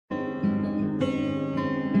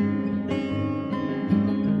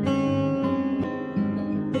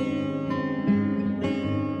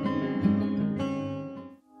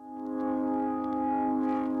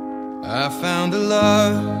found a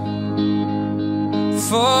love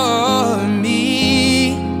for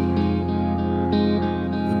me.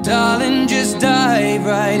 Darling, just dive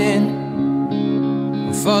right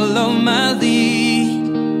in, follow my lead.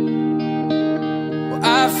 Well,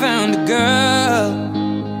 I found a girl,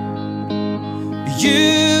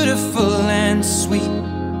 beautiful and sweet.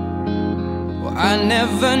 Well, I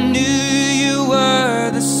never knew you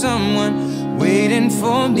were the someone waiting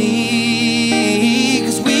for me.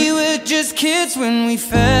 'Cause we were just kids when we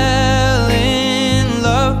fell in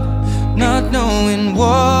love, not knowing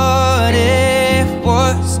what it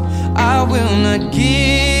was. I will not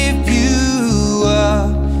give you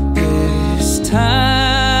up this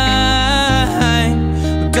time.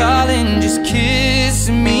 But darling, just kiss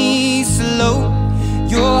me slow.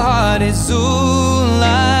 Your heart is all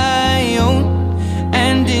I own,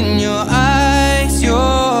 and in your eyes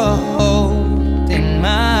you're holding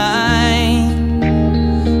mine.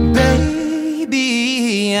 Baby,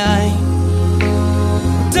 I'm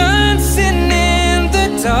dancing in the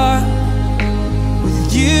dark with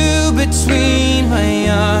you between my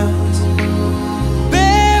arms,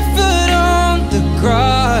 barefoot on the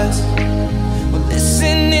grass. We're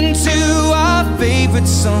listening to our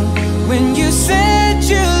favorite song. When you said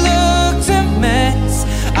you looked a mess,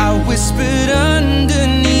 I whispered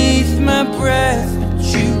underneath my breath, but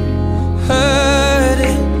you heard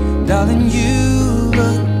it. Darling, you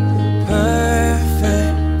look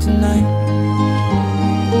perfect tonight.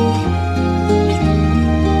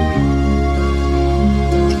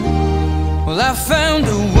 Well, I found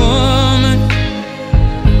a woman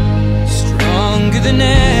stronger than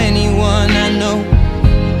anyone I know.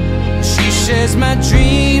 She shares my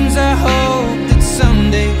dreams. I hope that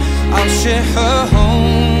someday I'll share her home.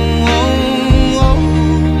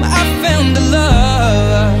 I found a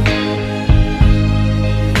love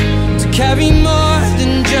to carry more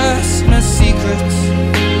than just my secrets,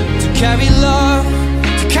 to carry love,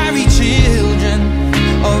 to carry children.